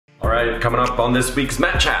Alright, coming up on this week's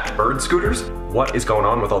Matt Chat, bird scooters. What is going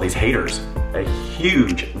on with all these haters? A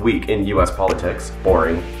huge week in US politics,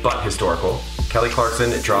 boring but historical. Kelly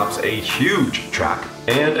Clarkson drops a huge track,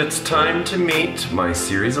 and it's time to meet my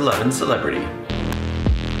Series 11 celebrity.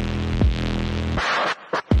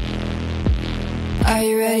 Are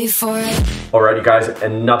you ready for it? Alright you guys,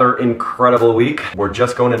 another incredible week. We're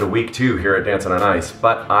just going into week 2 here at Dancing on Ice,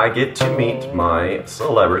 but I get to meet my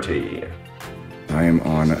celebrity. I am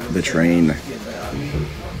on the train.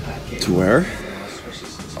 To where?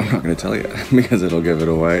 I'm not gonna tell you because it'll give it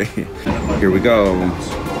away. Here we go.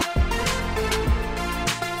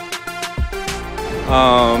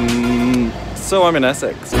 So I'm in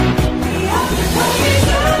Essex.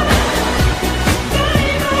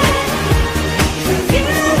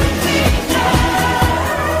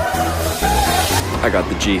 I got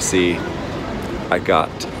the GC. I got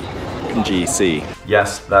GC.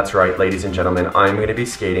 Yes, that's right, ladies and gentlemen. I'm going to be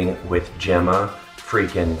skating with GEMMA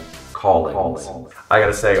FREAKIN Collins. I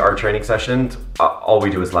gotta say, our training sessions, all we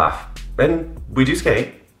do is laugh. And we do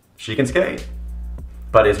skate. She can skate.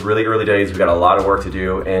 But it's really early days. We got a lot of work to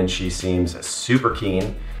do, and she seems super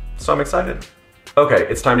keen. So I'm excited. Okay,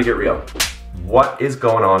 it's time to get real. What is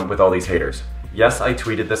going on with all these haters? Yes, I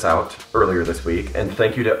tweeted this out earlier this week, and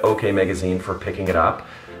thank you to OK Magazine for picking it up,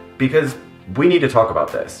 because we need to talk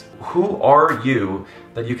about this. Who are you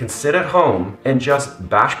that you can sit at home and just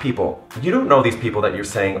bash people? You don't know these people that you're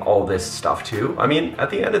saying all this stuff to. I mean, at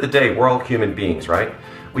the end of the day, we're all human beings, right?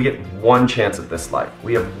 We get one chance at this life.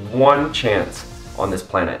 We have one chance on this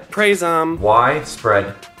planet. Praise 'em. Why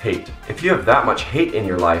spread hate? If you have that much hate in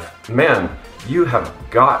your life, man, you have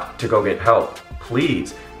got to go get help.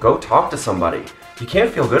 Please, go talk to somebody. You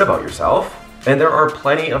can't feel good about yourself. And there are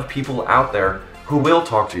plenty of people out there who will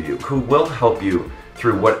talk to you, who will help you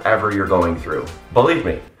through whatever you're going through. Believe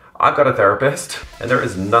me, I've got a therapist, and there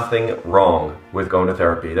is nothing wrong with going to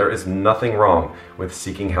therapy. There is nothing wrong with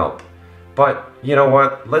seeking help. But you know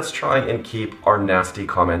what? Let's try and keep our nasty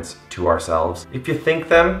comments to ourselves. If you think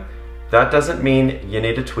them, that doesn't mean you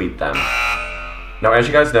need to tweet them. Now, as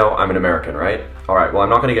you guys know, I'm an American, right? All right, well, I'm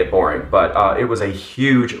not gonna get boring, but it was a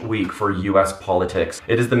huge week for US politics.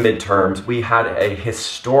 It is the midterms. We had a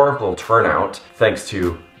historical turnout thanks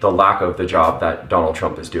to the lack of the job that Donald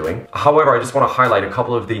Trump is doing. However, I just wanna highlight a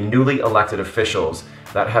couple of the newly elected officials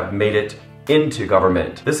that have made it into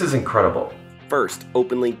government. This is incredible. First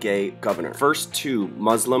openly gay governor, first 2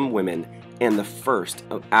 Muslim women, and the first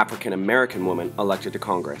African American woman elected to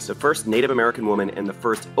Congress, the first Native American woman, and the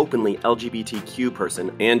first openly LGBTQ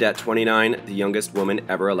person, and at 29, the youngest woman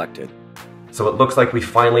ever elected. So it looks like we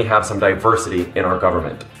finally have some diversity in our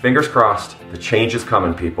government. Fingers crossed, the change is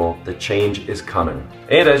coming, people. The change is coming.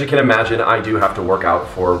 And as you can imagine, I do have to work out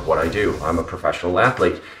for what I do. I'm a professional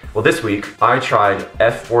athlete. Well, this week, I tried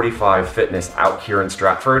F45 fitness out here in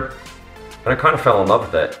Stratford, and I kind of fell in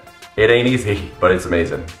love with it. It ain't easy, but it's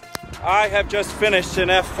amazing. I have just finished an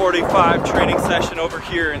F45 training session over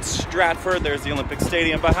here in Stratford. There's the Olympic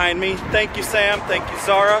Stadium behind me. Thank you, Sam. Thank you,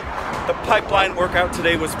 Zara. The pipeline workout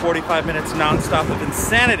today was 45 minutes nonstop of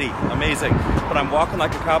insanity. Amazing. But I'm walking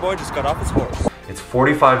like a cowboy, just got off his horse. It's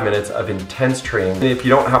 45 minutes of intense training. And if you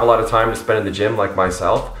don't have a lot of time to spend in the gym like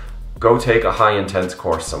myself, go take a high intense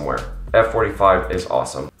course somewhere. F45 is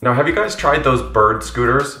awesome. Now, have you guys tried those bird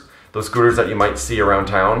scooters? Those scooters that you might see around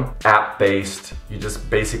town, app-based. You just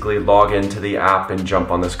basically log into the app and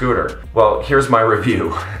jump on the scooter. Well, here's my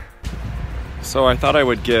review. So I thought I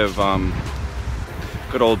would give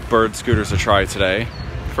good old bird scooters a try today.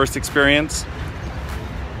 First experience,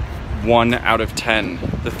 1 out of 10.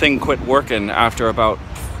 The thing quit working after about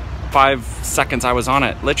 5 seconds I was on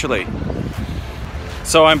it, literally.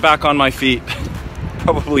 So I'm back on my feet,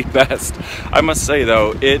 probably best. I must say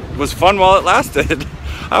though, it was fun while it lasted.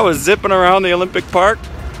 I was zipping around the Olympic Park,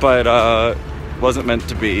 but wasn't meant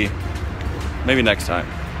to be. Maybe next time.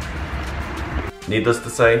 Needless to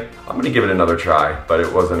say, I'm gonna give it another try, but it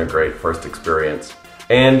wasn't a great first experience.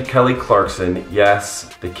 And Kelly Clarkson, yes,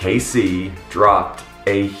 the KC, dropped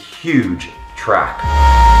a huge track.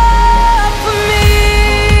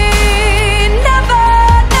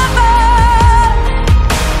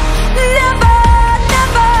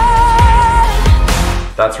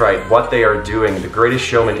 That's right, what they are doing, The Greatest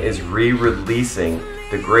Showman is re-releasing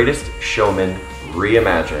The Greatest Showman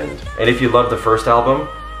Reimagined. And if you love the first album,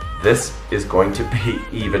 this is going to be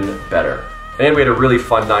even better. And we had a really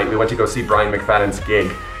fun night. We went to go see Brian McFadden's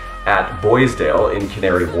gig at Boysdale in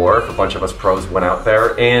Canary Wharf. A bunch of us pros went out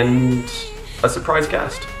there, and a surprise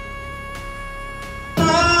guest.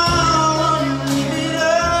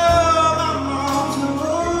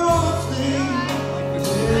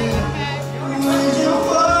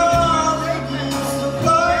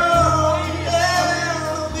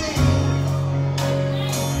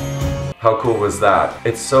 How cool was that?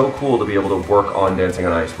 It's so cool to be able to work on Dancing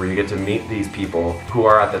on Ice, where you get to meet these people who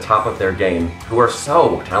are at the top of their game, who are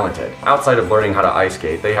so talented. Outside of learning how to ice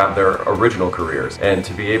skate, they have their original careers, and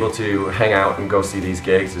to be able to hang out and go see these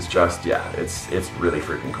gigs is just, yeah, it's really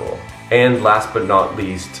freaking cool. And last but not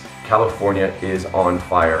least, California is on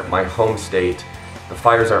fire. My home state. The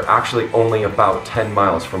fires are actually only about 10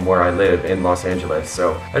 miles from where I live in Los Angeles,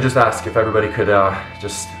 so I just ask if everybody could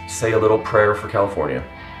just say a little prayer for California.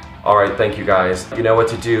 Alright, thank you guys. You know what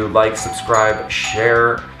to do. Like, subscribe,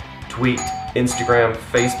 share, tweet, Instagram,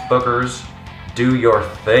 Facebookers. Do your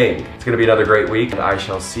thing. It's gonna be another great week, and I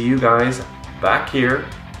shall see you guys back here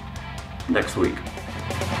next week.